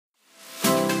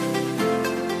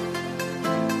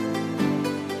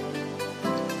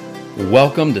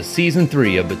Welcome to Season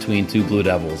 3 of Between Two Blue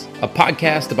Devils, a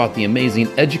podcast about the amazing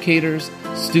educators,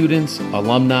 students,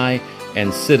 alumni,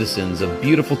 and citizens of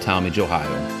beautiful Talmadge,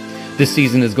 Ohio. This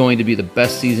season is going to be the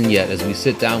best season yet as we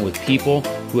sit down with people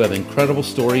who have incredible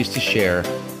stories to share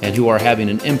and who are having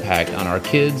an impact on our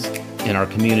kids, in our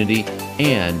community,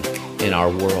 and in our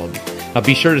world. Now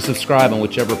be sure to subscribe on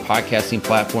whichever podcasting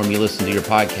platform you listen to your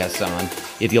podcasts on.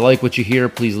 If you like what you hear,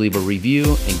 please leave a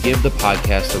review and give the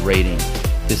podcast a rating.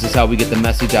 This is how we get the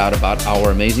message out about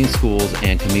our amazing schools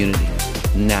and community.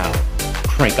 Now,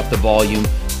 crank up the volume,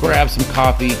 grab some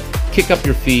coffee, kick up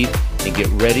your feet, and get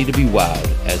ready to be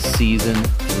wowed as Season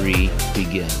 3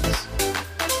 begins.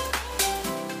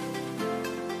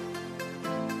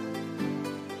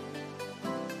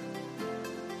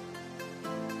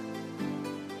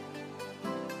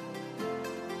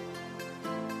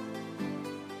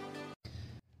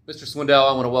 Mr. Swindell,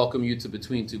 I want to welcome you to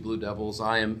Between Two Blue Devils.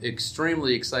 I am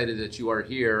extremely excited that you are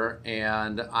here,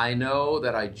 and I know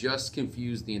that I just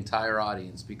confused the entire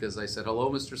audience because I said,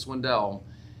 hello, Mr. Swindell,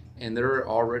 and they're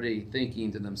already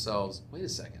thinking to themselves, wait a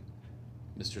second,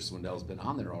 Mr. Swindell's been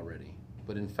on there already.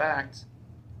 But in fact,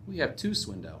 we have two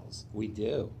Swindells. We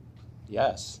do,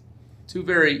 yes. Two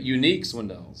very unique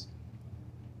Swindells.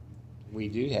 We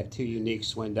do have two unique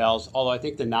Swindells, although I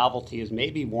think the novelty is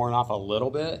maybe worn off a little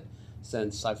bit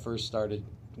since I first started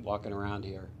walking around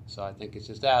here. So I think it's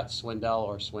just that, Swindell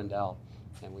or Swindell,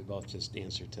 and we both just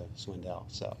answer to Swindell.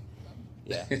 So,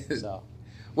 yeah. So,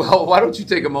 well, why don't you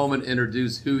take a moment and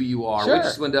introduce who you are? Sure. Which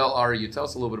Swindell are you? Tell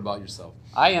us a little bit about yourself.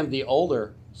 I am the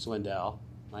older Swindell.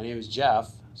 My name is Jeff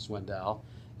Swindell,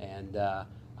 and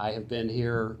I have been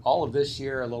here all of this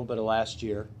year, a little bit of last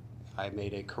year. I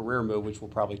made a career move, which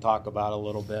we'll probably talk about a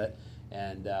little bit,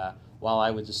 and while I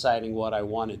was deciding what I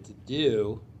wanted to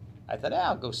do, I thought,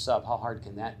 I'll go sub. How hard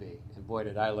can that be? And boy,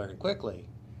 did I learn quickly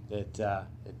that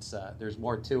there's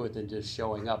more to it than just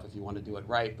showing up if you want to do it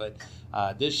right. But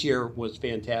this year was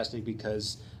fantastic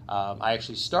because I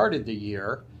actually started the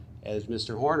year as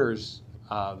Mr. Horner's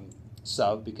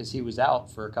sub because he was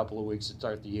out for a couple of weeks to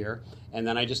start the year, and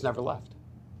then I just never left.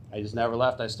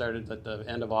 I started at the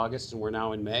end of August, and we're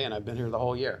now in May, and I've been here the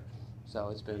whole year. So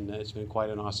it's been quite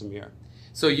an awesome year.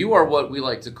 So you are what we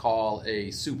like to call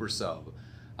a super sub.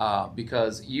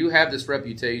 Because you have this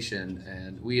reputation,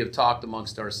 and we have talked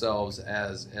amongst ourselves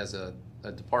as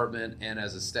a department and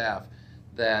as a staff,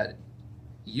 that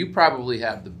you probably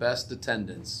have the best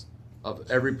attendance of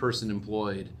every person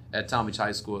employed at Talmadge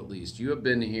High School at least. You have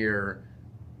been here,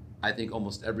 I think,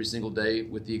 almost every single day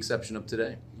with the exception of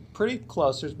today. Pretty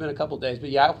Close. There's been a couple days,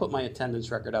 but yeah, I'll put my attendance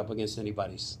record up against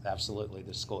anybody's, absolutely,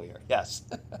 this school year. Yes.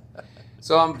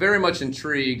 So I'm very much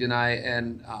intrigued,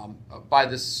 and by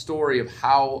this story of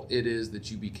how it is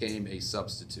that you became a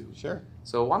substitute. Sure.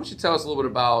 So why don't you tell us a little bit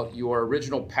about your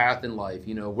original path in life?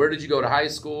 You know, where did you go to high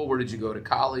school? Where did you go to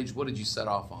college? What did you set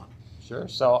off on? Sure.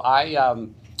 So I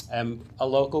am a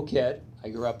local kid. I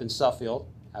grew up in Suffield.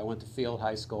 I went to Field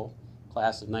High School,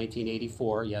 class of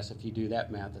 1984. Yes, if you do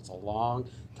that math, it's a long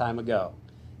time ago.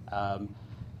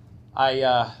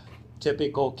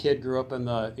 Typical kid grew up in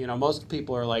most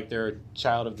people are like they're a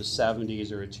child of the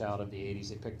 70s or a child of the 80s.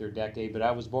 They pick their decade, but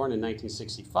I was born in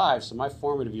 1965, so my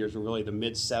formative years were really the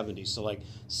mid-70s. So like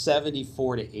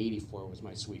 74 to 84 was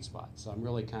my sweet spot. So I'm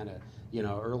really kind of,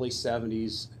 early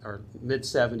 70s or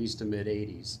mid-70s to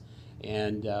mid-80s.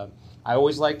 And I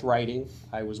always liked writing.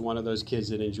 I was one of those kids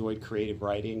that enjoyed creative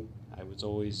writing. I was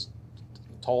always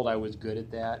told I was good at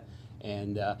that.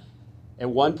 And at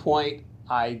one point,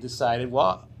 I decided,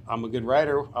 well, I'm a good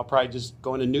writer. I'll probably just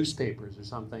go into newspapers or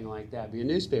something like that, be a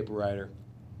newspaper writer.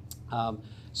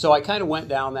 So I kind of went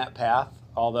down that path,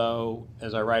 although,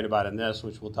 as I write about in this,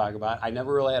 which we'll talk about, I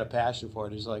never really had a passion for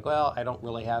it. It's like, well, I don't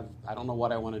know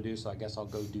what I want to do, so I guess I'll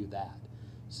go do that.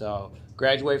 So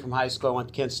graduated from high school, I went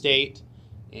to Kent State,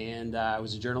 and I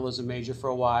was a journalism major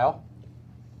for a while.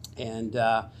 And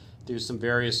through some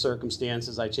various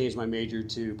circumstances, I changed my major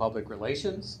to public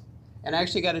relations, and I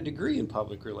actually got a degree in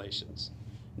public relations.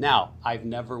 Now, I've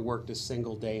never worked a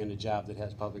single day in a job that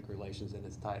has public relations in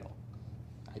its title.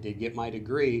 I did get my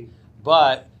degree,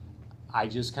 but I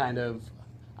just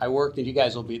I worked, and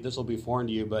this will be foreign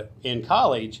to you, but in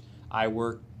college, I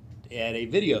worked at a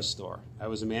video store. I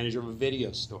was a manager of a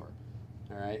video store.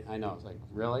 All right, I know, it's like,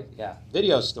 really? Yeah,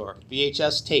 video store,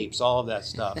 VHS tapes, all of that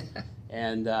stuff.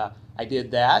 And I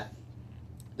did that.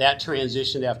 That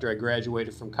transitioned after I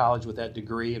graduated from college with that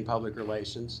degree in public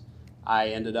relations. I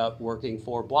ended up working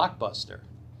for Blockbuster.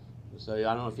 So I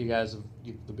don't know if you guys have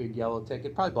the big yellow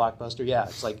ticket, probably Blockbuster. Yeah,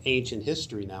 it's like ancient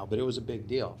history now, but it was a big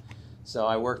deal. So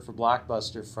I worked for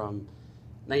Blockbuster from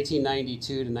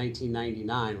 1992 to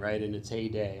 1999, right, in its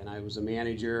heyday. And I was a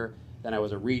manager, then I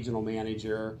was a regional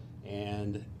manager,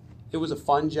 and it was a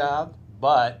fun job,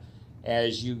 but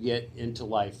as you get into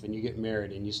life and you get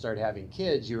married and you start having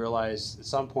kids, you realize at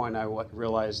some point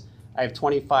realized I have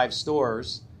 25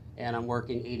 stores and I'm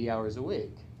working 80 hours a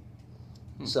week.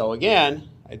 So again,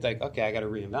 I think, okay, I got to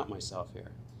reinvent myself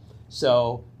here.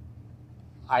 So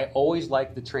I always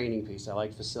liked the training piece. I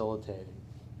like facilitating.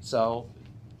 So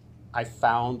I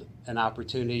found an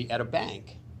opportunity at a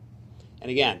bank. And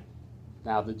again,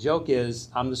 now the joke is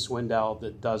I'm the Swindell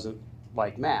that doesn't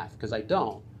like math, because I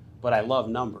don't, but I love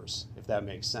numbers, if that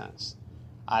makes sense.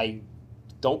 I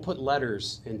don't put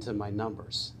letters into my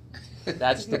numbers.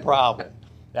 That's the problem.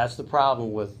 That's the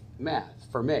problem with math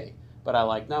for me. But I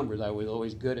like numbers. I was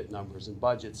always good at numbers and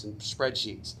budgets and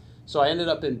spreadsheets. So I ended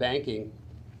up in banking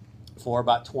for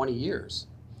about 20 years.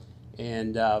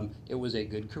 And it was a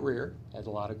good career, had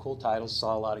a lot of cool titles,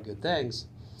 saw a lot of good things.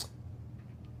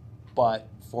 But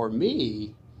for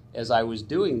me, as I was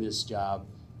doing this job,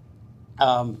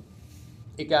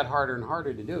 it got harder and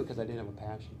harder to do because I didn't have a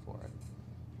passion for it.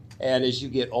 And as you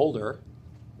get older,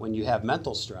 when you have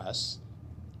mental stress,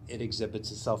 it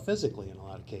exhibits itself physically in a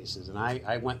lot of cases. And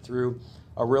I went through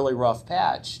a really rough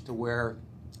patch to where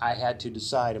I had to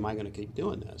decide, am I going to keep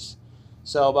doing this?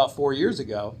 So about 4 years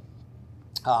ago,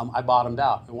 I bottomed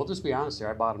out. And we'll just be honest here,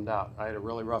 I bottomed out. I had a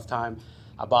really rough time.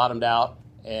 I bottomed out,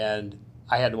 and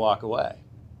I had to walk away.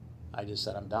 I just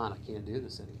said, I'm done. I can't do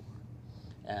this anymore.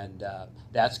 And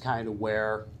that's kind of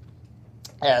where,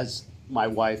 as my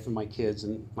wife and my kids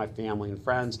and my family and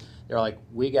friends, they're like,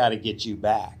 we got to get you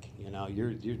back. You know,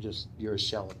 you're a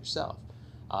shell of yourself.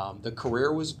 The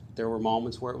career there were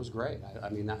moments where it was great. I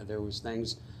mean, there was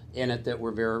things in it that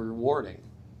were very rewarding.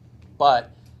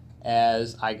 But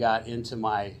as I got into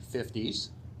my 50s,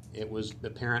 it was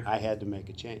apparent I had to make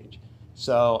a change.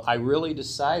 So I really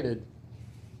decided,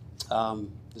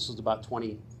 this was about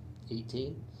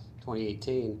 2018,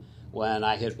 when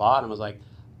I hit bottom. I was like,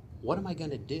 what am I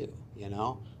going to do? You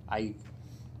know,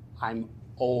 I'm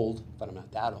old, but I'm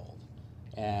not that old.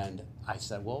 And I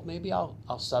said, well, maybe I'll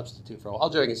substitute for a while. I'll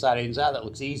joke inside. That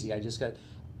looks easy. I'm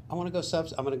going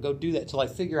to go do that until I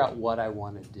figure out what I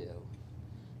want to do.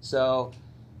 So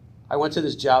I went to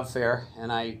this job fair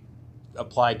and I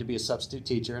applied to be a substitute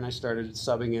teacher, and I started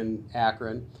subbing in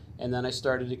Akron, and then I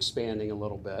started expanding a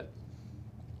little bit.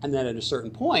 And then at a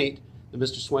certain point, the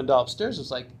Mr. Swindell upstairs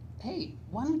was like, hey,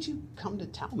 why don't you come to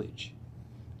Talmadge?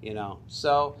 You know,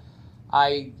 so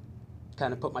I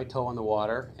kind of put my toe in the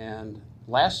water, and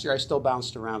last year I still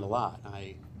bounced around a lot.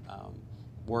 I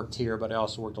worked here, but I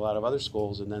also worked a lot of other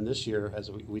schools, and then this year,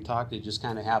 as we talked, it just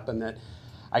kind of happened that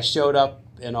I showed up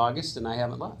in August and I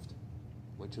haven't left,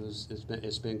 which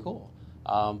it's been cool.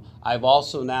 I've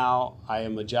also now, I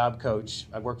am a job coach.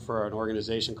 I work for an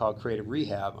organization called Creative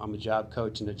Rehab. I'm a job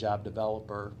coach and a job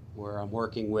developer, where I'm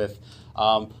working with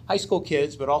high school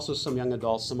kids, but also some young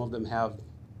adults. Some of them have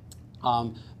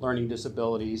learning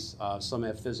disabilities. Some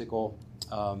have physical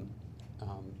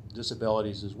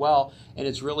disabilities as well. And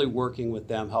it's really working with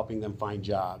them, helping them find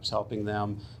jobs, helping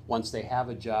them, once they have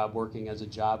a job, working as a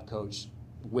job coach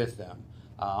with them.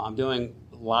 I'm doing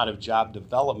a lot of job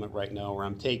development right now, where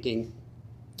I'm taking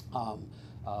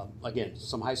again,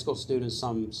 some high school students,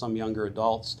 some younger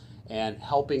adults, and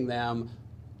helping them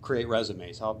create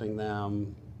resumes, helping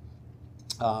them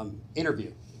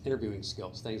interviewing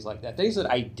skills, things like that. Things that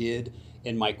I did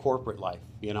in my corporate life.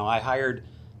 You know, I hired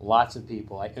lots of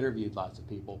people, I interviewed lots of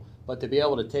people, but to be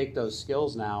able to take those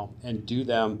skills now and do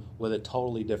them with a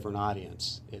totally different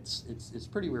audience, it's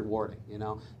pretty rewarding. You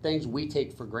know, things we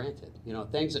take for granted, you know,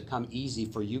 things that come easy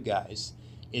for you guys.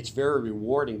 It's very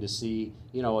rewarding to see,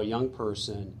 you know, a young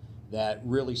person that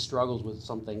really struggles with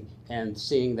something, and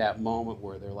seeing that moment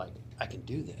where they're like, I can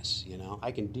do this, you know,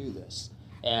 I can do this.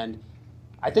 And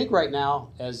I think right now,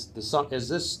 as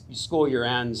this school year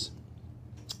ends,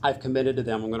 I've committed to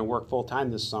them. I'm going to work full time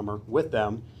this summer with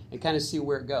them and kind of see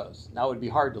where it goes. Now, it would be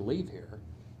hard to leave here,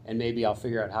 and maybe I'll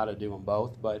figure out how to do them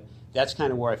both, but that's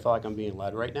kind of where I feel like I'm being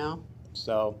led right now.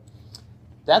 So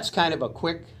that's kind of a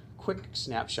quick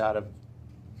snapshot of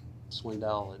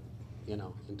Swindell, in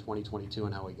 2022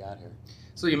 and how we got here.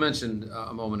 So you mentioned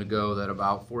a moment ago that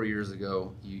about 4 years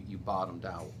ago you bottomed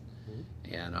out.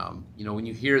 Mm-hmm. And when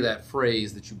you hear that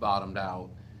phrase that you bottomed out,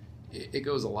 it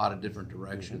goes a lot of different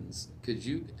directions. Mm-hmm. Could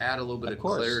you add a little bit of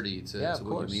clarity to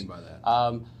what you mean by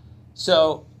that?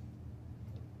 So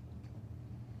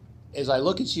as I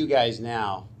look at you guys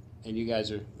now, and you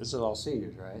guys this is all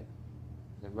seniors, right?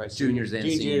 Everybody's juniors and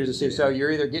seniors. Yeah. So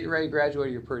you're either getting ready to graduate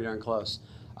or you're pretty darn close.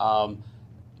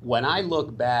 When I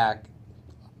look back,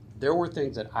 there were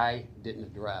things that I didn't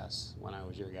address when I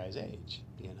was your guys' age.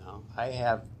 I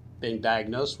have been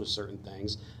diagnosed with certain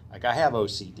things. Like I have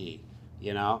OCD,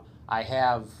 I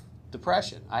have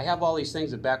depression. I have all these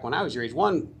things that back when I was your age,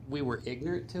 one, we were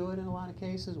ignorant to it in a lot of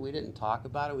cases. We didn't talk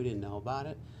about it. We didn't know about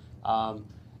it.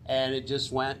 And it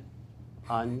just went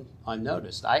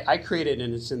unnoticed. I created,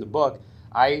 and it's in the book,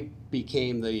 I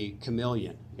became the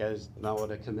chameleon. You guys know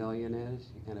what a chameleon is?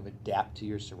 You kind of adapt to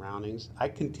your surroundings. I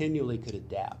continually could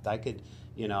adapt. I could,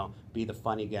 be the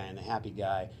funny guy and the happy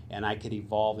guy, and I could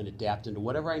evolve and adapt into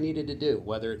whatever I needed to do,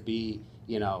 whether it be,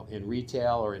 in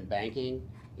retail or in banking.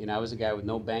 I was a guy with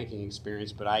no banking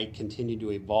experience, but I continued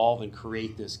to evolve and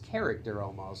create this character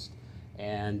almost,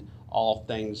 and all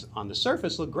things on the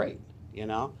surface look great,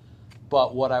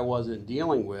 But what I wasn't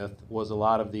dealing with was a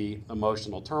lot of the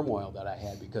emotional turmoil that I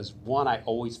had because, one, I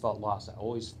always felt lost. I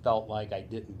always felt like I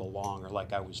didn't belong or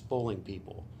like I was fooling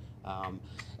people.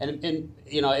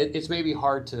 It's maybe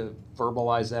hard to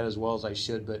verbalize that as well as I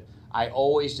should, but I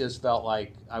always just felt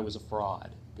like I was a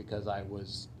fraud because I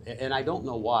was, and I don't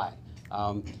know why.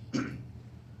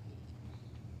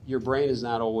 Your brain is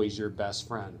not always your best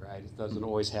friend, right? It doesn't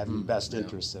always have your best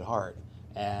interests at heart.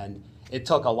 And it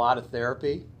took a lot of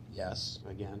therapy. Yes,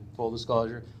 again, full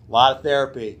disclosure, a lot of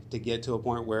therapy to get to a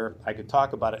point where I could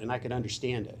talk about it and I could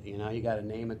understand it. You got to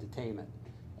name it to tame it.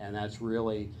 And that's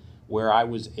really where I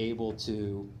was able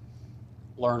to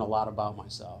learn a lot about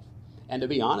myself and to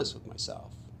be honest with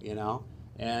myself,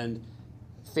 And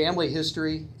family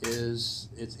history it's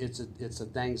a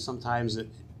thing sometimes that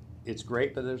it's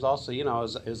great, but there's also,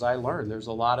 as I learned, there's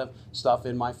a lot of stuff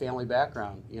in my family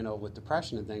background, with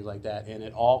depression and things like that, and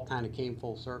it all kind of came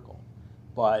full circle.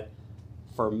 But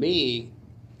for me,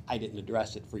 I didn't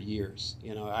address it for years.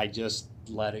 I just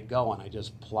let it go and I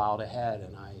just plowed ahead.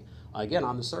 And again,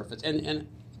 on the surface, and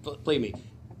believe me,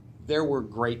 there were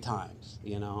great times.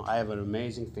 I have an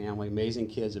amazing family, amazing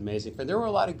kids, amazing. There were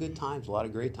a lot of good times, a lot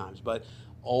of great times, but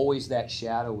always that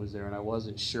shadow was there, and I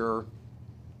wasn't sure.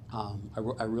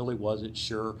 I really wasn't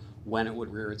sure when it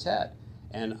would rear its head.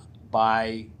 And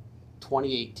by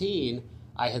 2018,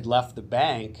 I had left the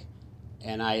bank.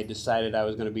 And I had decided I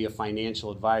was going to be a financial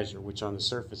advisor, which on the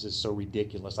surface is so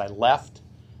ridiculous. I left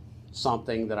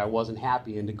something that I wasn't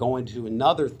happy in to go into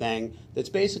another thing that's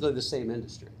basically the same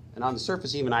industry. And on the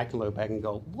surface, even I can look back and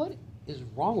go, what is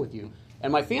wrong with you?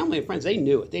 And my family and friends, they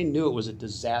knew it. They knew it was a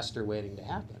disaster waiting to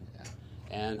happen.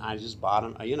 And I just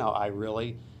bottomed, I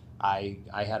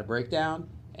had a breakdown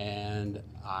and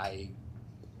I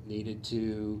needed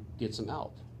to get some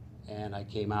help. And I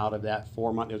came out of that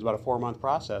 4 month, it was about a 4-month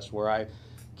process where I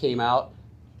came out,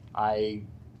 I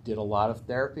did a lot of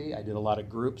therapy, I did a lot of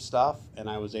group stuff, and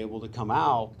I was able to come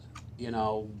out,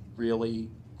 really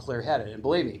clear-headed. And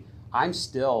believe me, I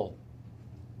still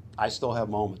have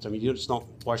moments. I mean, you just don't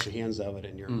wash your hands of it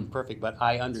and you're perfect, but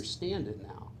I understand it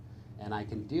now, and I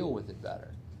can deal with it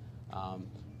better.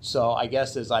 So I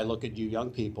guess as I look at you young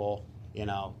people,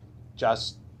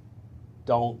 just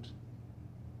don't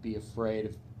be afraid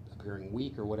of appearing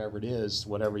weak or whatever it is,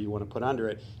 whatever you want to put under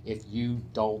it, if you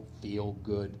don't feel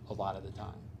good a lot of the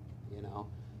time,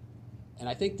 And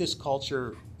I think this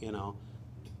culture,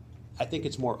 I think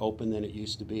it's more open than it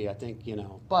used to be. I think,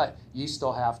 but you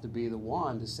still have to be the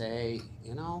one to say,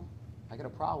 I got a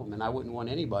problem, and I wouldn't want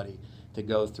anybody to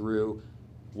go through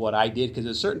what I did, because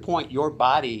at a certain point, your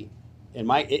body and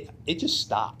it just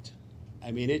stopped. I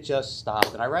mean, it just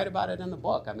stopped, and I write about it in the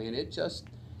book. I mean, it just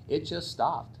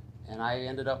stopped. And I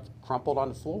ended up crumpled on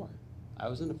the floor. I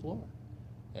was on the floor.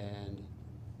 And,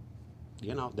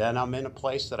 then I'm in a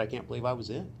place that I can't believe I was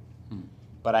in.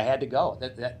 But I had to go.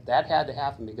 That had to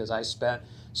happen because I spent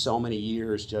so many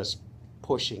years just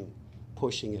pushing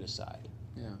it aside.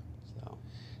 Yeah.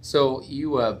 So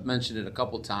you mentioned it a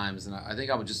couple times, and I think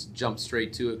I would just jump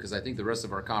straight to it because I think the rest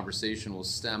of our conversation will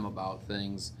stem about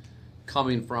things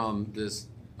coming from this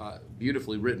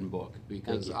beautifully written book,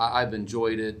 because I've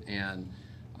enjoyed it, and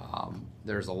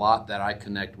there's a lot that I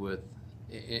connect with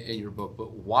in your book.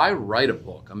 But why write a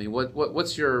book? I mean,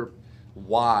 what's your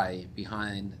why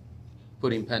behind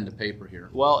putting pen to paper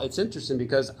here? Well, it's interesting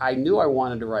because I knew I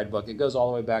wanted to write a book. It goes all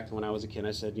the way back to when I was a kid.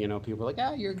 I said, people were like,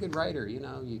 you're a good writer, you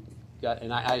got,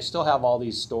 and I still have all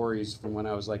these stories from when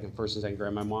I was like in first and second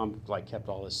grade. My mom kept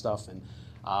all this stuff, and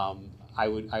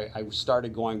I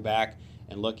started going back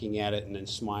and looking at it and then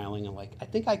smiling and I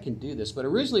think I can do this. But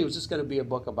originally it was just going to be a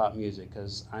book about music,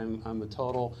 because I'm a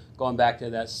total, going back to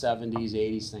that 70s,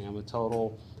 80s thing, I'm a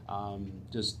total,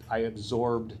 I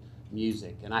absorbed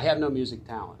music. And I have no music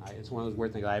talent. It's one of those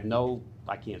weird things. I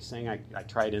can't sing. I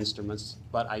tried instruments,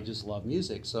 but I just love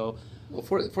music. So, well,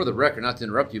 for the record, not to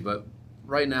interrupt you, but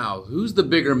right now, who's the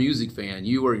bigger music fan,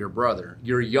 you or your brother,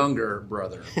 your younger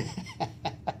brother?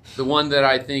 The one that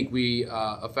I think we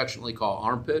affectionately call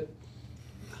Armpit?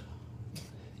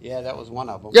 Yeah, that was one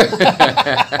of them.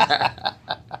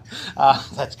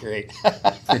 That's great.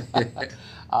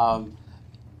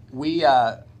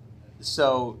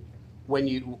 So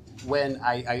when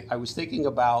I was thinking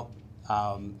about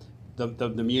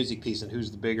the music piece and who's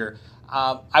the bigger,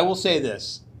 I will say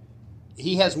this: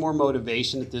 he has more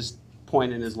motivation at this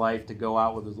point in his life to go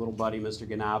out with his little buddy Mr.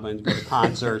 Ganaba and go to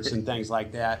concerts and things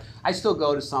like that. I still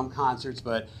go to some concerts,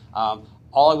 but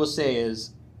all I will say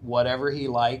is whatever he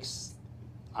likes,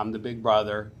 I'm the big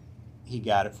brother. He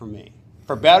got it from me,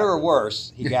 for better or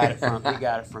worse. He got it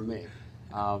from me.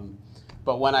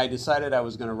 But when I decided I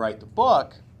was going to write the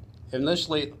book,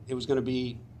 initially it was going to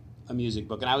be a music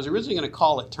book, and I was originally going to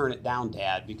call it "Turn It Down,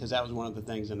 Dad," because that was one of the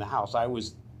things in the house. I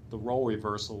was the role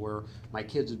reversal where my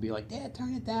kids would be like, "Dad,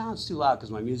 turn it down, it's too loud,"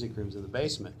 because my music room's in the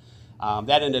basement.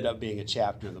 That ended up being a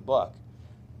chapter in the book.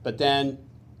 But then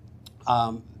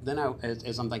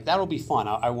as I'm like, that'll be fun.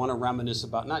 I want to reminisce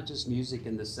about not just music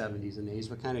in the 70s and 80s,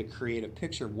 but kind of create a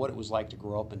picture of what it was like to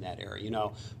grow up in that era. You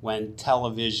know, when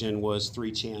television was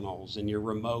 3 channels and your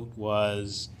remote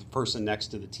was the person next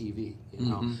to the TV, you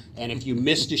know. Mm-hmm. And if you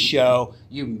missed a show,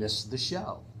 you missed the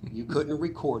show. You couldn't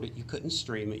record it, you couldn't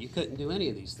stream it, you couldn't do any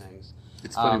of these things.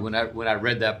 It's funny, when I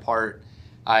read that part,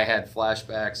 I had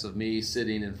flashbacks of me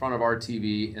sitting in front of our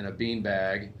TV in a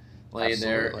beanbag, laying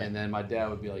there, and then my dad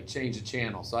would be like, change the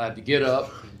channel. So I had to get up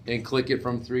and click it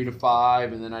from 3 to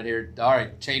 5, and then I'd hear, all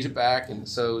right, change it back. And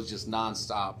so it was just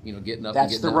nonstop, you know, getting up.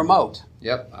 That's and getting the remote.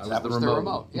 Yep, that was the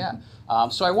remote. Yeah.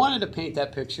 So I wanted to paint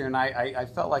that picture, and I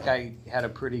felt like I had a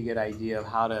pretty good idea of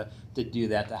how to do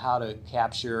that, to how to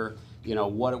capture, you know,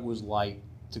 what it was like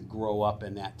to grow up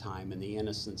in that time and the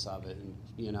innocence of it, and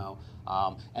you know,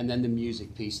 and then the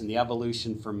music piece and the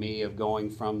evolution for me of going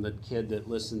from the kid that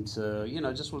listened to, you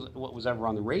know, just what was ever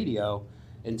on the radio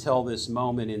until this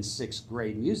moment in 6th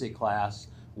grade music class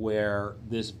where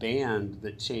this band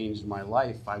that changed my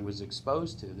life I was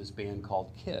exposed to, this band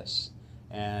called Kiss,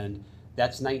 and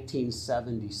that's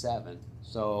 1977.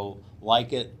 So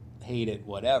like it, hate it,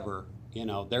 whatever, you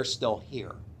know, they're still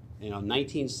here, you know,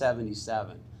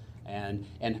 1977.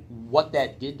 And what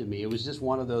that did to me, it was just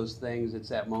one of those things. It's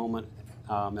that moment,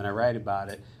 and I write about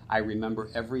it. I remember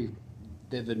every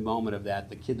vivid moment of that.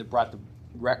 The kid that brought the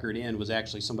record in was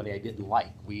actually somebody I didn't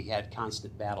like. We had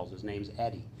constant battles. His name's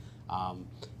Eddie.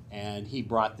 And he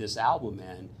brought this album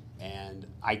in, and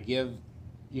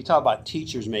you talk about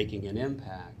teachers making an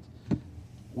impact.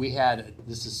 We had,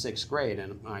 this is 6th grade,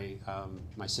 and my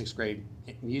 6th grade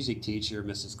music teacher,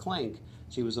 Mrs. Klink,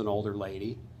 she was an older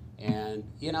lady. And,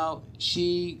 you know,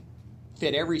 she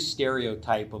fit every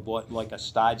stereotype of what, like, a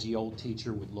stodgy old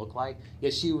teacher would look like.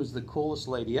 Yet she was the coolest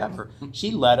lady ever. She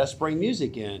let us bring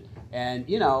music in. And,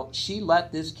 you know, she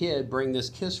let this kid bring this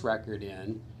Kiss record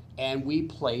in, and we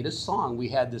played a song. We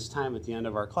had this time at the end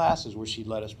of our classes where she'd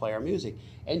let us play our music.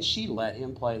 And she let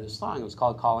him play the song. It was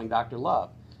called Calling Dr.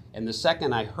 Love. And the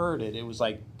second I heard it, it was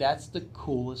like, that's the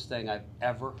coolest thing I've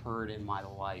ever heard in my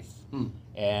life.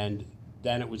 And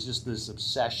then it was just this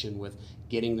obsession with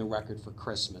getting the record for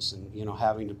Christmas and, you know,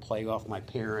 having to play off my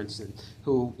parents, and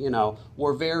who, you know,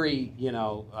 were very, you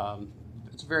know,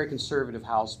 it's a very conservative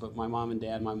house, but my mom and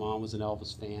dad, my mom was an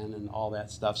Elvis fan and all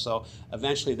that stuff. So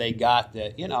eventually they got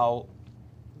that, you know,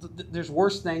 there's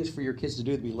worse things for your kids to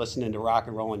do than be listening to rock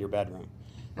and roll in your bedroom,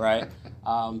 right?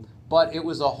 But it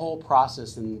was a whole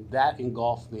process, and that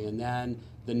engulfed me. And then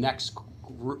the next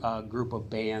group of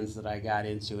bands that I got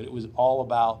into, it was all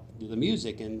about the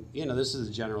music. And, you know, this is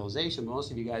a generalization, but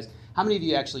most of you guys, how many of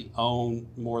you actually own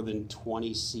more than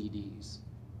 20 CDs?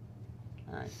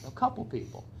 All right, a couple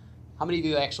people. How many of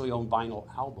you actually own vinyl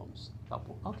albums? A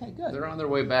couple. Okay, good. They're on their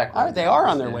way back. All right, they are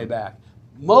on their way back.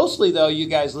 Mostly, though, you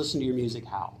guys listen to your music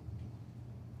how?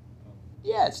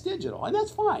 Yeah, it's digital, and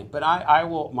that's fine. But I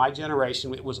will, my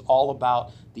generation, it was all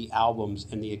about the albums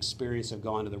and the experience of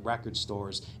going to the record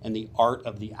stores and the art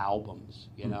of the albums,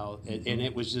 you know. And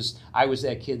it was just, I was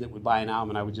that kid that would buy an album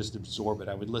and I would just absorb it.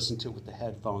 I would listen to it with the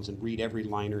headphones and read every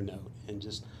liner note and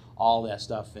just all that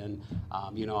stuff. And,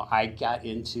 you know, I got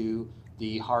into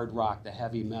the hard rock, the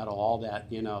heavy metal, all that,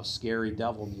 you know, scary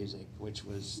devil music, which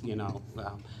was, you know,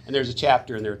 and there's a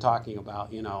chapter in there talking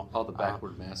about, you know, all the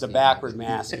backward masking. The backward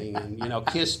masking, and, you know,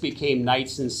 KISS became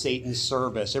Knights in Satan's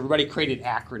Service. Everybody created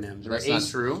acronyms. That's not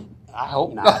true? I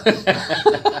hope not.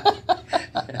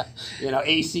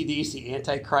 AC/DC,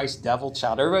 Antichrist, Devil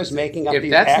Child. Everybody's making up If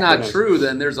these that's acronyms. not true,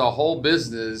 then there's a whole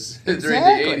business during the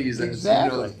 80s.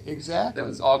 Exactly. That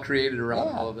was all created around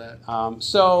all of that.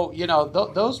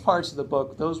 Those parts of the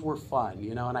book, those were fun,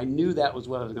 and I knew that was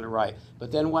what I was going to write.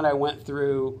 But then when I went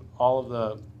through all of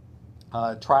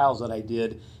the trials that I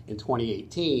did in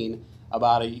 2018,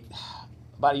 about a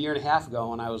year and a half ago,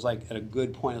 when I was like at a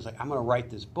good point, I was like, I'm going to write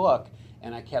this book,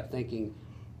 and I kept thinking,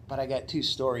 but I got 2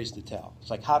 stories to tell. It's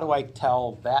like, how do I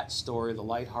tell that story, the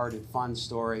lighthearted, fun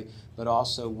story, but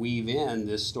also weave in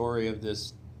this story of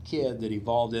this kid that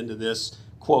evolved into this,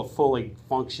 quote, fully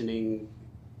functioning,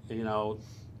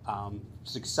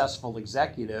 successful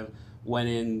executive, when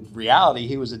in reality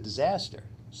he was a disaster.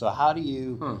 So how do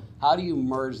you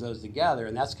merge those together?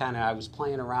 And that's kind of, I was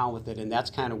playing around with it, and that's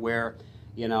kind of where,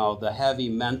 the heavy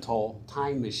mental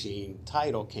time machine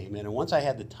title came in. And once I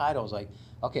had the title, I was like,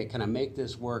 okay, can I make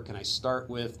this work? Can I start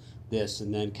with this?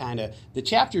 And then kind of, the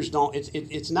chapters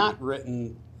it's not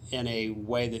written in a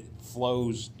way that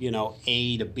flows,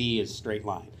 A to B is straight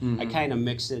line. Mm-hmm. I kind of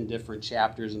mix in different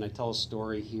chapters, and I tell a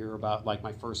story here about like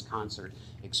my first concert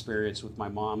experience with my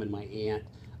mom and my aunt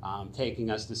taking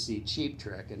us to see Cheap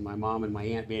Trick, and my mom and my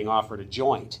aunt being offered a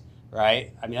joint,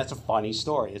 right? I mean, that's a funny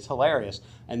story. It's hilarious.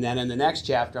 And then in the next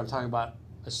chapter, I'm talking about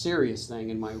a serious thing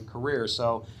in my career.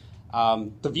 So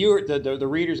the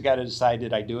readers got to decide,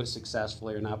 did I do it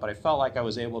successfully or not? But I felt like I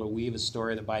was able to weave a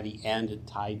story that by the end it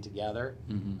tied together.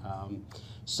 Mm-hmm.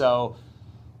 So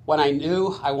when I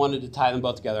knew I wanted to tie them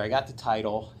both together, I got the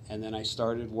title, and then I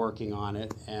started working on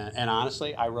it. And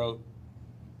honestly, I wrote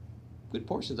good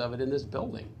portions of it in this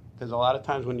building. Because a lot of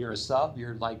times when you're a sub,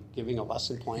 you're like giving a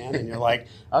lesson plan, and you're like,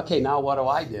 okay, now what do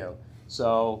I do?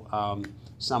 So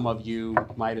some of you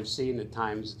might have seen at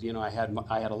times, I had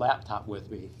a laptop with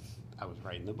me. I was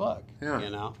writing the book,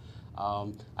 I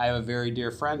have a very dear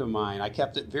friend of mine. I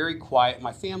kept it very quiet.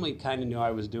 My family kind of knew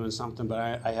I was doing something, but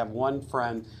I have one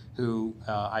friend who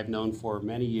I've known for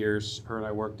many years. Her and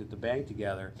I worked at the bank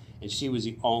together, and she was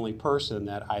the only person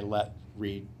that I let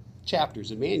read chapters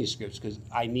and manuscripts, because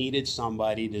I needed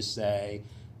somebody to say,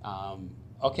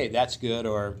 okay, that's good,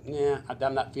 or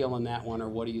I'm not feeling that one, or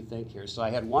what do you think here? So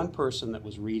I had one person that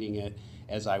was reading it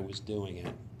as I was doing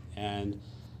it. And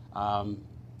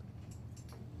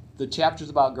the chapters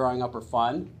about growing up are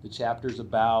fun. The chapters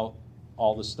about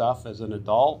all the stuff as an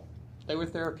adult, they were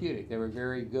therapeutic. They were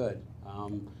very good.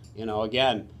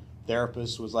 Again,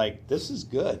 therapist was like, this is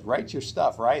good. Write your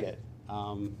stuff. Write it.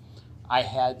 I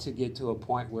had to get to a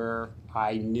point where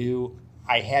I knew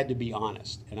I had to be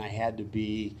honest, and I had to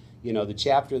be, the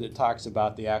chapter that talks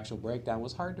about the actual breakdown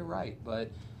was hard to write,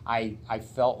 but I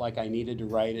felt like I needed to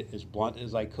write it as blunt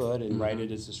as I could and write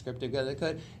it as descriptive as I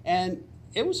could. And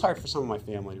it was hard for some of my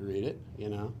family to read it,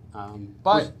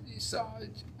 But so,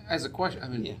 as a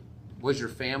question, was your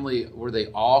family, were they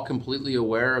all completely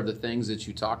aware of the things that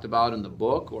you talked about in the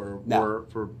book, or no.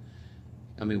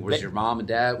 Was your mom and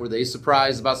dad, were they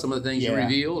surprised about some of the things you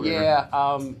revealed?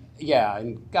 Or?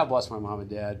 And God bless my mom and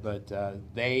dad, but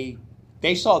they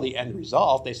saw the end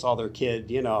result. They saw their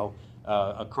kid,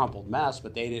 a crumpled mess,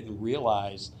 but they didn't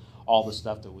realize all the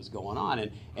stuff that was going on.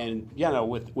 And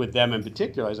with them in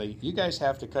particular, I was like, you guys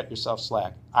have to cut yourself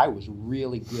slack. I was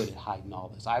really good at hiding all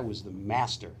this. I was the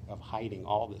master of hiding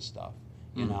all this stuff,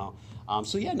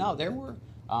 there were,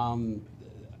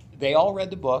 they all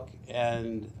read the book,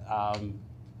 and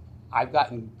I've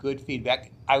gotten good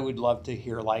feedback. I would love to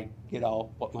hear,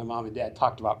 what my mom and dad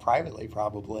talked about privately,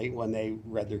 probably, when they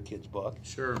read their kid's book.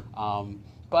 Sure.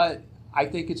 But I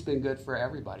think it's been good for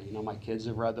everybody. My kids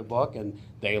have read the book, and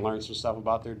they learned some stuff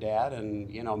about their dad, and,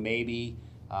 maybe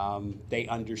they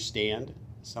understand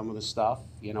some of the stuff.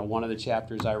 One of the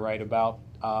chapters I write about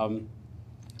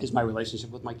is my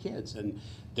relationship with my kids. And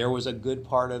there was a good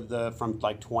part of from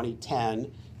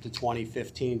 2010 to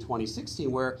 2015,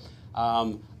 2016, where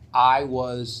I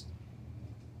was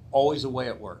always away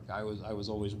at work. I was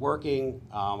always working.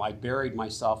 I buried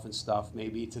myself in stuff,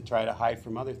 maybe to try to hide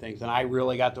from other things. And I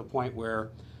really got to a point where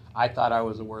I thought I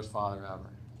was the worst father ever.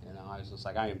 I was just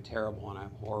like, I am terrible and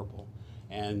I'm horrible.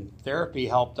 And therapy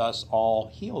helped us all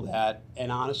heal that.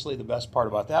 And honestly, the best part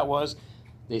about that was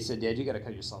they said, Dad, you got to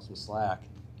cut yourself some slack.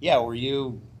 Yeah, were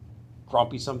you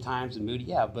grumpy sometimes and moody?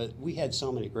 Yeah, but we had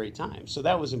so many great times. So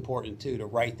that was important too, to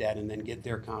write that and then get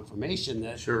their confirmation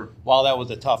that while that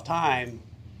was a tough time,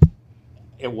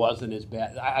 it wasn't as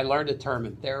bad. I learned a term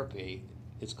in therapy.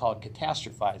 It's called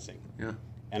catastrophizing. Yeah.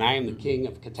 And I am the king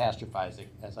of catastrophizing,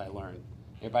 as I learned.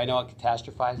 Everybody know what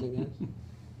catastrophizing is?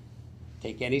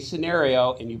 Take any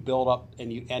scenario and you build up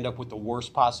and you end up with the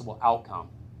worst possible outcome.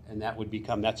 And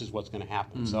that's just what's going to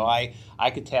happen. Mm-hmm. So I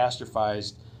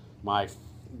catastrophized my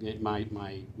my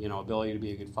ability to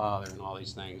be a good father and all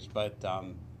these things. But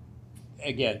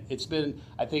again, it's been,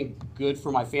 I think, good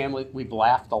for my family. We've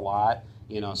laughed a lot.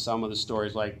 Some of the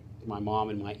stories, like my mom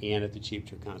and my aunt at the Cheap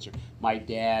Trick concert, my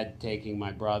dad taking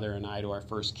my brother and I to our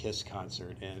first Kiss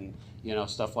concert, and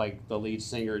stuff like the lead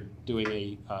singer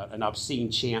doing an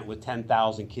obscene chant with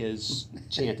 10,000 kids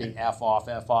chanting F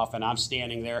off, and I'm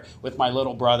standing there with my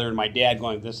little brother and my dad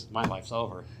going, my life's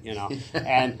over,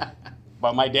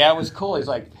 but my dad was cool. He's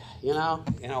like, what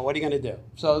are you going to do?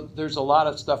 So there's a lot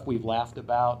of stuff we've laughed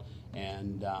about,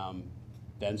 and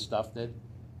then stuff that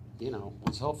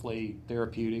was hopefully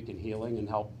therapeutic and healing and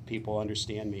help people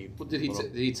understand me. Well, did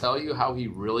he tell you how he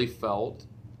really felt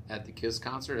at the Kiss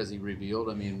concert, as he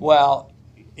revealed? Well,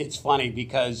 it's funny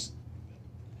because,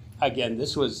 again,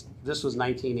 this was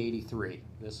 1983.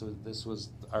 This was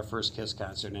our first Kiss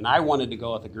concert, and I wanted to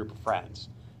go with a group of friends,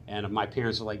 and my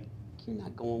parents were like, "You're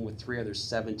not going with 3 other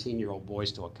 17-year-old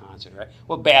boys to a concert, right?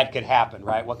 What bad could happen,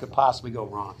 right? What could possibly go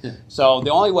wrong?" So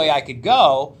the only way I could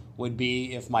go would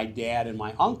be if my dad and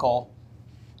my uncle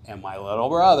and my little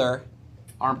brother,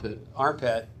 armpit.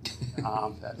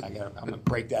 I'm gonna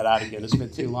break that out again. It's been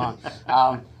too long.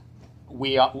 I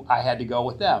had to go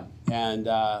with them, and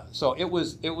so it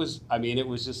was. It was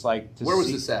just like. Where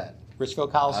was this at?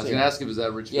 Richfield Coliseum. I was going to ask if it was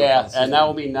at Richfield Coliseum. Yeah, and that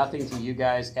will be nothing to you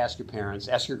guys. Ask your parents,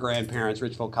 ask your grandparents.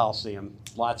 Richfield Coliseum.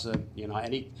 Lots of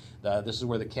this is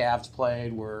where the Cavs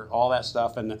played, where all that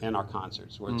stuff, and our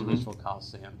concerts were at the Richfield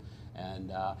Coliseum,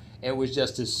 and it was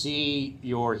just to see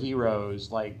your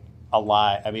heroes like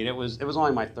alive. It was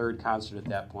only my 3rd concert at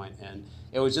that point, and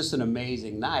it was just an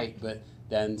amazing night. But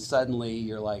then suddenly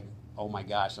you're like, oh my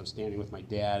gosh, I'm standing with my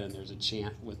dad, and there's a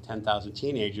chant with 10,000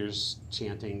 teenagers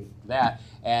chanting that.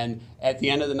 And at the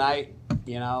end of the night,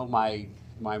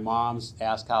 my mom's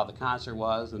asked how the concert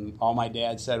was, and all my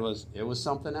dad said was, it was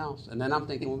something else. And then I'm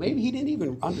thinking, well, maybe he didn't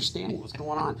even understand what was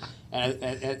going on. And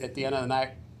at the end of the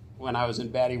night, when I was in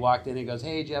bed, he walked in, he goes,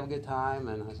 "Hey, did you have a good time?"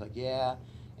 And I was like, "Yeah."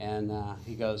 And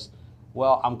he goes,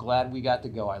 "Well, I'm glad we got to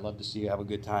go. I love to see you have a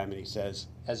good time." And he says,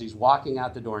 as he's walking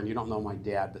out the door, and you don't know my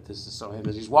dad, but this is so him,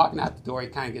 as he's walking out the door, he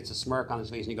kind of gets a smirk on his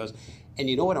face, and he goes, "And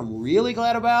you know what I'm really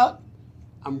glad about?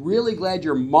 I'm really glad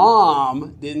your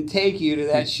mom didn't take you to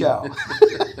that show."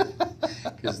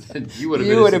 Because then you would have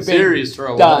been in serious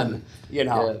trouble. Done.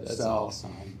 Yeah, that's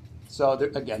awesome. So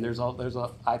again,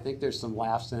 I think there's some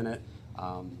laughs in it.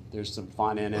 There's some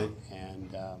fun in it,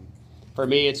 and for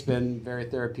me, it's been very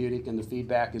therapeutic, and the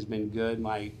feedback has been good.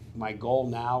 My goal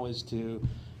now is to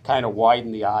kind of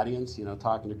widen the audience,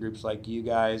 talking to groups like you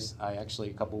guys. I actually,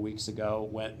 a couple weeks ago,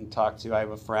 went and talked to, I have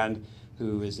a friend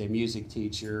who is a music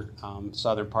teacher,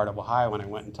 southern part of Ohio, and I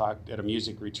went and talked at a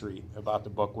music retreat about the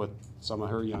book with some of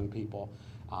her young people.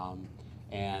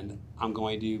 And I'm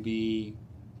going to be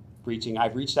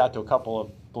I've reached out to a couple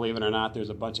of, believe it or not, there's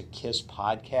a bunch of KISS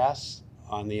podcasts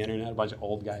on the internet, a bunch of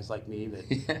old guys like me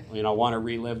that want to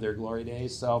relive their glory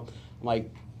days. So I'm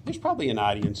like, there's probably an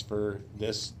audience for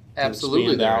this.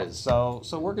 Absolutely, there is. So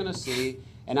we're going to see.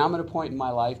 And I'm at a point in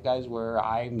my life, guys, where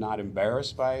I'm not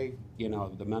embarrassed by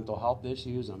the mental health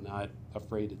issues. I'm not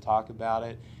afraid to talk about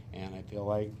it, and I feel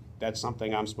like that's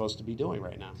something I'm supposed to be doing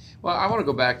right now. Well, I want to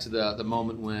go back to the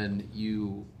moment when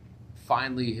you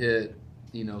finally hit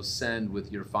send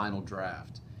with your final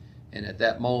draft. And at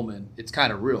that moment, it's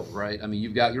kind of real, right?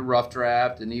 You've got your rough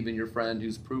draft and even your friend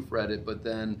who's proofread it, but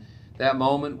then that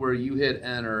moment where you hit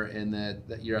enter and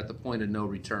that you're at the point of no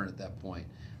return at that point.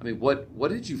 What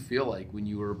did you feel like when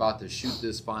you were about to shoot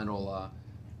this final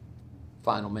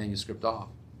manuscript off?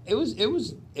 It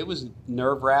was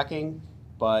nerve-wracking,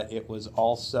 but it was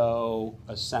also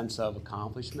a sense of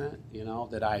accomplishment,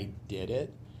 that I did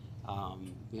it.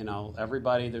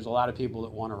 There's a lot of people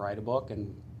that want to write a book,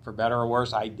 and for better or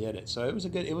worse, I did it. So it was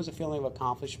a feeling of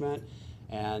accomplishment.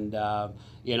 And,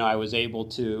 I was able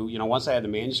to, once I had the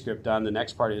manuscript done, the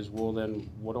next part is, well, then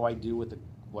what do I do with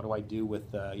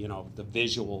the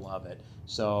visual of it?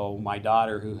 So my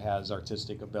daughter, who has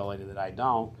artistic ability that I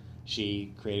don't,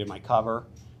 she created my cover.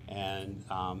 And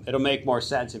it'll make more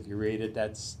sense if you read it.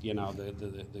 That's,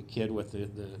 the kid with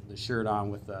the shirt on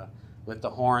with the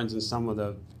horns and some of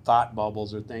the thought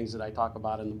bubbles or things that I talk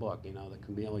about in the book, the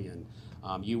chameleon.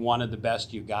 You wanted the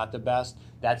best, you got the best.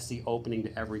 That's the opening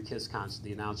to every KISS concert.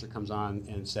 The announcer comes on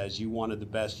and says, "You wanted the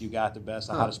best, you got the best,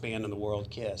 the hottest band in the world,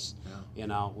 KISS."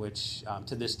 Yeah. Which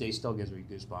to this day still gives me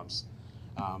goosebumps.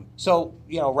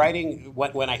 Writing,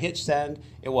 when I hit send,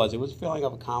 it was a feeling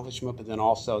of accomplishment, but then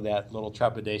also that little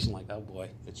trepidation, like, oh boy,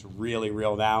 it's really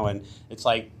real now. And it's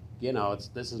like,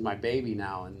 this is my baby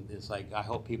now. And it's like, I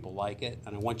hope people like it.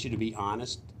 And I want you to be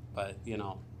honest, but,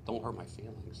 don't hurt my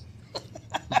feelings.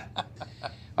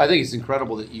 I think it's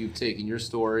incredible that you've taken your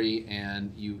story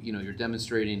and you're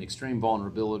demonstrating extreme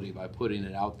vulnerability by putting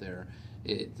it out there.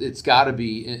 It's got to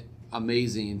be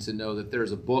amazing to know that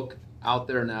there's a book out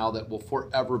there now that will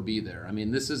forever be there. I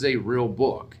mean, this is a real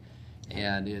book,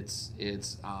 and it's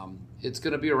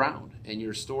going to be around, and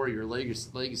your story, your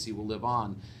legacy will live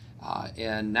on.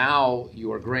 And now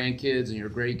your grandkids and your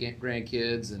great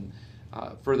grandkids and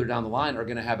further down the line are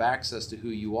going to have access to who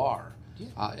you are.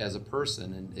 As a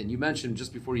person. And you mentioned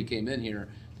just before you came in here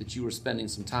that you were spending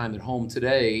some time at home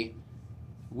today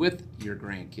with your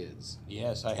grandkids.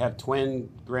 Yes, I have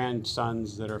twin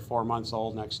grandsons that are 4 months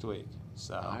old next week.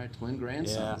 So, all right, twin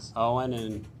grandsons. Yeah, Owen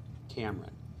and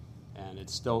Cameron. And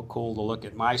it's still cool to look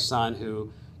at my son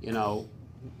who,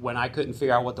 when I couldn't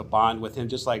figure out what to bond with him,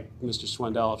 just like Mr.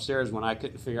 Swindell upstairs, when I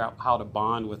couldn't figure out how to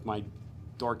bond with my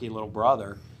dorky little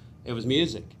brother, it was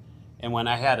music. And when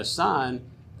I had a son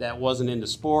that wasn't into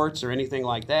sports or anything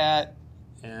like that,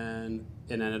 and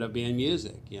it ended up being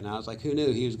music. I was like, who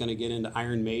knew he was going to get into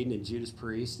Iron Maiden and Judas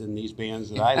Priest and these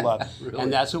bands that I love. Really?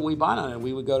 And that's what we bonded on. And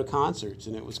we would go to concerts,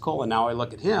 and it was cool. And now I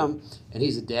look at him, and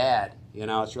he's a dad.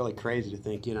 It's really crazy to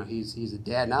think, he's a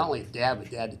dad, not only a dad, but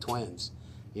dad to twins.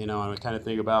 And I kind of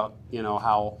think about,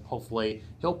 how hopefully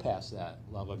he'll pass that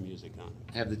love of music on.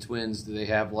 Have the twins, do they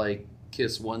have like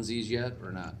Kiss onesies yet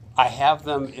or not? I have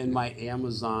them in my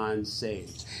Amazon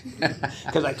saved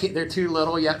because they're too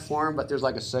little yet for them. But there's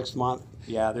like a 6 month.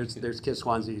 Yeah, there's Kiss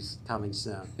onesies coming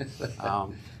soon.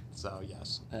 So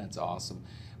yes, that's awesome.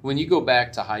 When you go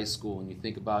back to high school and you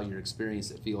think about your experience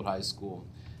at Field High School,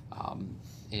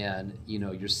 and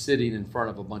you're sitting in front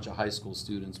of a bunch of high school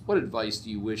students, what advice do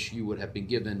you wish you would have been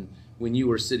given when you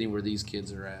were sitting where these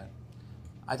kids are at?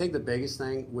 I think the biggest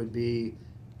thing would be,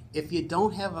 if you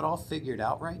don't have it all figured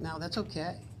out right now, that's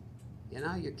okay.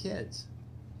 You're kids.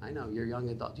 I know, you're young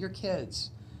adults. You're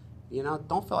kids.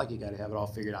 Don't feel like you got to have it all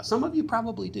figured out. Some of you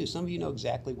probably do. Some of you know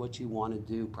exactly what you want to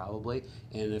do, probably.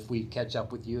 And if we catch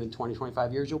up with you in 20,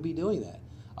 25 years, you'll be doing that.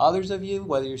 Others of you,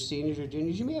 whether you're seniors or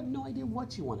juniors, you may have no idea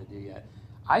what you want to do yet.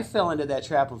 I fell into that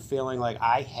trap of feeling like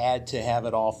I had to have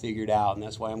it all figured out, and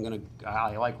that's why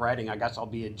I like writing. I guess I'll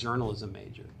be a journalism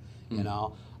major,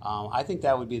 I think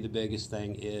that would be the biggest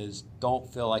thing, is don't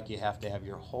feel like you have to have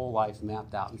your whole life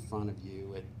mapped out in front of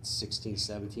you at 16,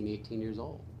 17, 18 years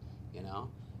old.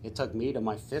 It took me to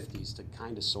my 50s to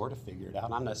kind of sort of figure it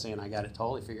out. I'm not saying I got it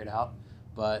totally figured out,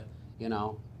 but,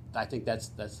 I think that's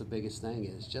the biggest thing,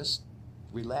 is just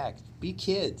relax. Be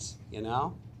kids,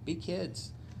 be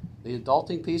kids. The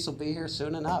adulting piece will be here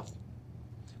soon enough.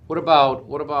 What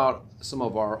about some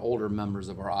of our older members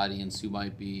of our audience who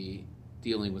might be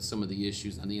dealing with some of the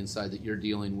issues on the inside that you're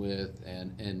dealing with,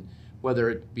 and whether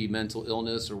it be mental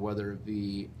illness or whether it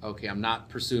be, okay, I'm not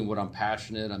pursuing what I'm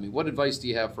passionate. I mean, what advice do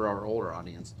you have for our older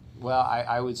audience? Well,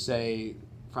 I would say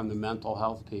from the mental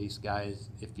health piece, guys,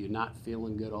 if you're not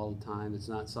feeling good all the time, it's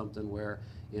not something where,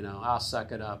 I'll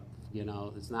suck it up.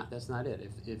 That's not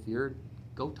it. If you're,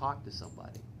 go talk to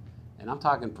somebody. And I'm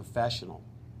talking professional.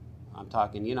 I'm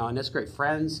talking, and that's great.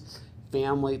 Friends,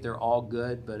 family, they're all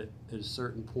good, but at a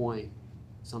certain point,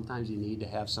 sometimes you need to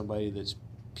have somebody that's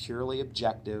purely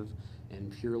objective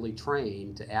and purely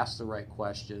trained to ask the right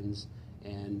questions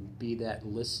and be that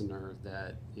listener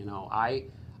that,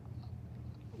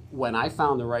 when I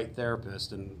found the right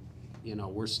therapist, and,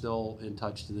 we're still in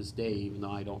touch to this day, even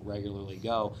though I don't regularly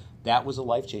go, that was a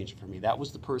life changer for me. That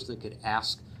was the person that could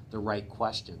ask the right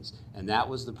questions, and that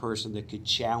was the person that could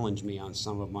challenge me on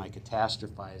some of my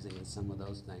catastrophizing and some of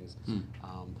those things.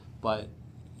 But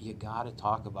you got to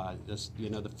talk about it. Just,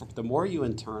 the more you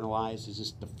internalize, is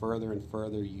just the further and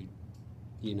further you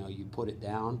put it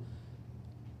down,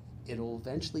 it'll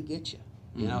eventually get you.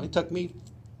 It took me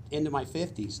into my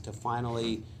 50s to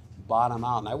finally bottom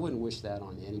out, and I wouldn't wish that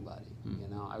on anybody.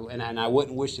 And I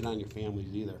wouldn't wish it on your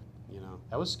families either.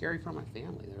 That was scary for my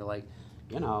family. They're like,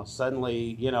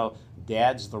 suddenly,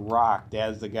 Dad's the rock.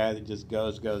 Dad's the guy that just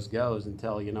goes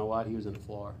until, he was in the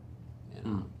floor.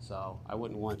 So I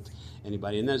wouldn't want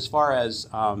anybody. And then as far as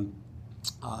what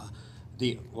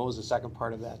was the second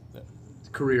part of that?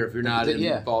 Career, if you're not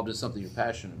involved in something you're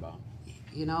passionate about.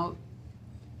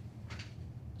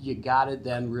 You got to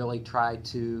then really try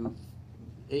to,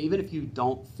 even if you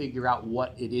don't figure out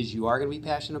what it is you are going to be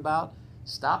passionate about,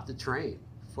 stop the train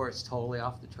before it's totally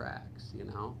off the tracks,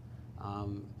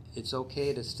 It's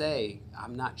okay to say,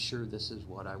 I'm not sure this is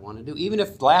what I want to do. Even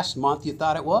if last month you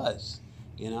thought it was,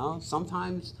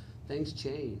 sometimes things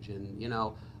change. And,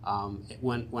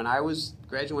 when I was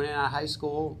graduating out of high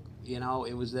school,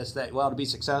 it was to be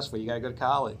successful, you got to go to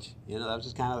college. That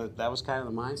was kind of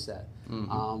the mindset.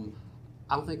 Mm-hmm.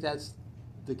 I don't think that's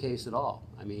the case at all.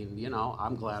 I mean, you know,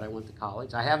 I'm glad I went to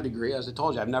college. I have a degree. As I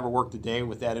told you, I've never worked a day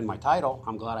with that in my title.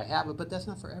 I'm glad I have it, but that's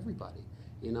not for everybody.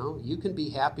 You know, you can be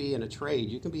happy in a trade.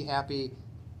 You can be happy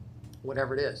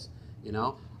whatever it is. You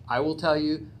know, I will tell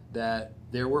you that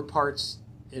there were parts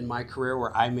in my career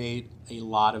where I made a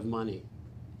lot of money.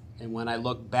 And when I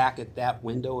look back at that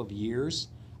window of years,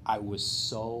 I was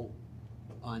so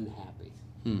unhappy.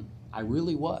 I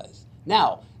really was.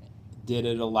 Now, did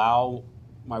it allow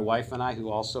my wife and I, who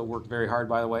also worked very hard,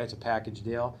 by the way, it's a package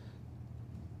deal,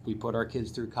 we put our kids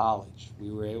through college.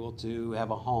 We were able to have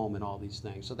a home and all these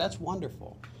things. So that's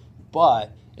wonderful.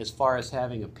 But as far as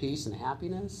having a peace and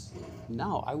happiness,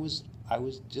 no, I was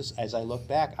just, as I look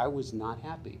back, I was not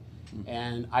happy.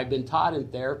 And I've been taught in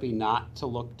therapy not to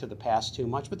look to the past too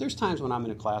much, but there's times when I'm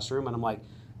in a classroom and I'm like,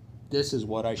 this is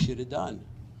what I should have done.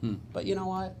 But you know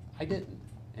what? I didn't.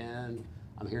 And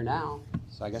I'm here now,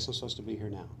 so I guess I'm supposed to be here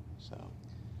now. So,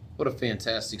 what a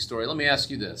fantastic story. Let me ask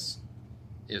you this.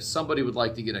 If somebody would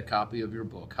like to get a copy of your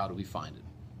book, how do we find it?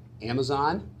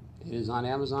 Amazon. It is on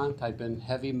Amazon. Type in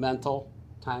Heavy Mental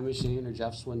Time Machine or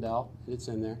Jeff Swindell. It's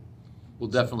in there. We'll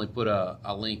definitely put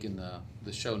a link in the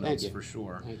show notes for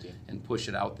sure. Thank you. And push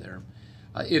it out there.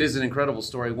 It is an incredible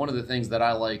story. One of the things that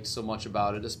I liked so much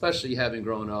about it, especially having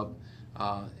grown up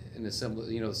in a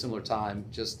similar time,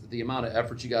 just the amount of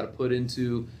effort you got to put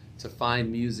into to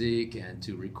find music and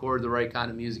to record the right kind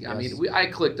of music. Yes. I mean, I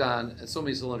clicked on so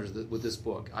many cylinders with this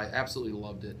book. I absolutely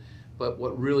loved it. But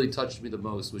what really touched me the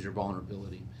most was your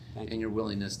vulnerability and your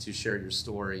willingness to share your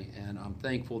story. And I'm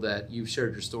thankful that you've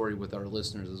shared your story with our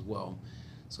listeners as well.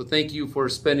 So thank you for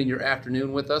spending your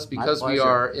afternoon with us. Because we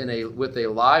are with a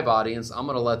live audience, I'm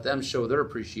going to let them show their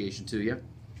appreciation to you.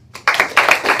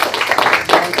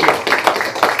 Thank you.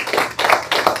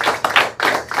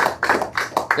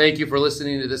 Thank you for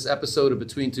listening to this episode of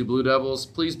Between Two Blue Devils.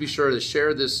 Please be sure to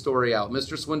share this story out.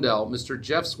 Mr. Swindell, Mr.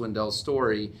 Jeff Swindell's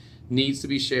story needs to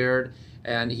be shared,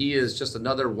 and he is just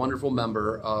another wonderful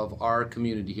member of our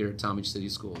community here at Talmadge City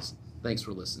Schools. Thanks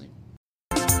for listening.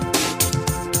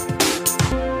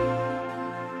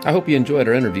 I hope you enjoyed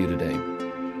our interview today.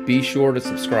 Be sure to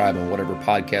subscribe on whatever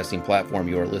podcasting platform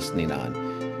you are listening on,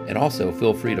 and also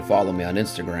feel free to follow me on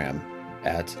Instagram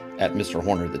at Mr.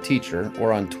 Horner the Teacher,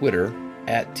 or on Twitter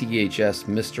at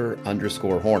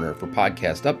THS_Mr_Horner for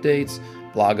podcast updates,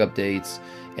 blog updates,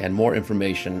 and more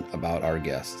information about our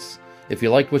guests. If you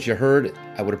liked what you heard,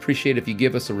 I would appreciate if you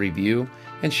give us a review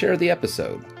and share the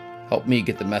episode. Help me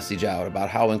get the message out about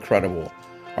how incredible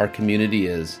our community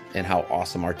is and how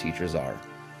awesome our teachers are.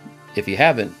 If you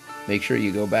haven't, make sure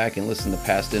you go back and listen to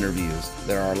past interviews.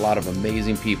 There are a lot of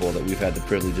amazing people that we've had the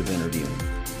privilege of interviewing.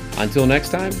 Until next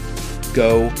time,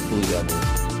 go Blue Devils.